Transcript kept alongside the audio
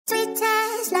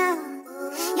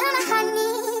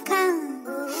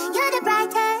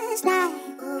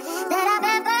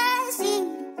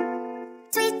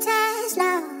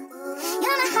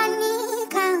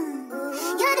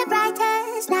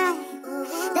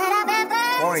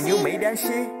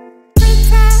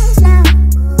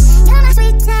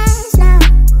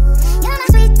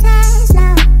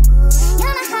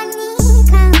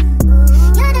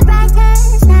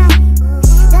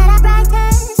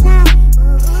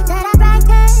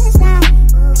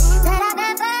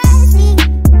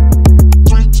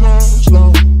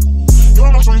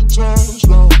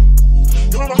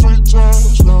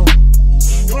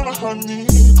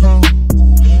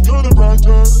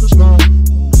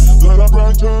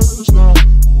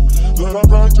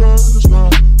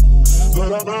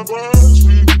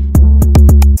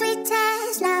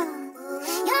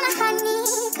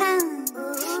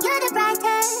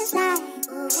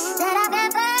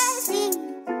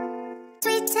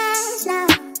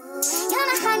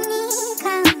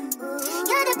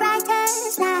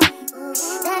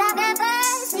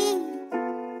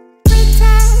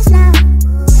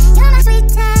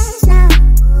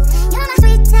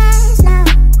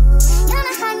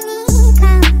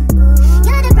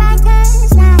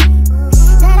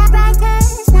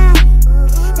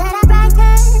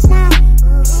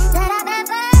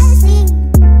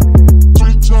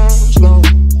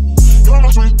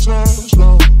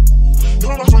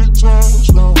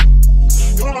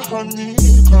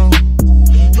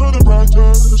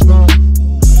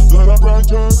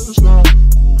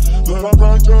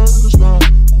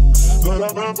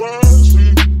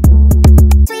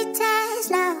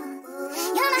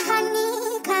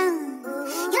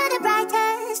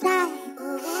brightest light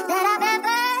that I've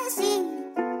ever seen.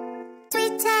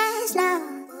 Sweetest love,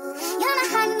 you're my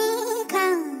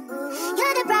honeycomb.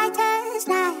 You're the brightest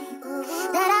light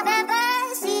that I've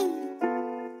ever seen.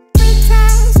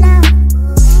 Sweetest love,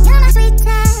 you're my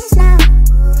sweetest love.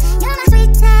 You're my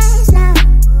sweetest love.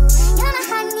 You're my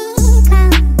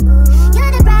honeycomb.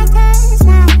 You're the brightest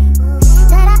light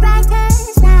that I've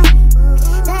brightest light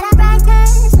that I've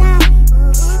brightest light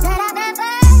that I've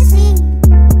ever seen.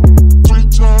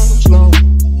 Sweetest love,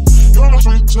 you're my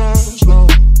sweetest love.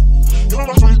 You're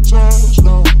my sweetest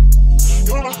love.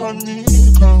 You're my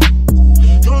honeycomb.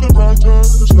 You're the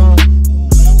brightest light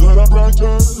that I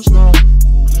brightest light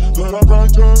that I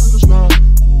brightest light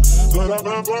that I've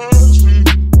ever seen.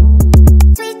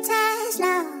 Sweetest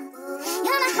love,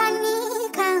 you're my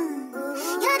honeycomb.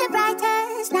 You're the brightest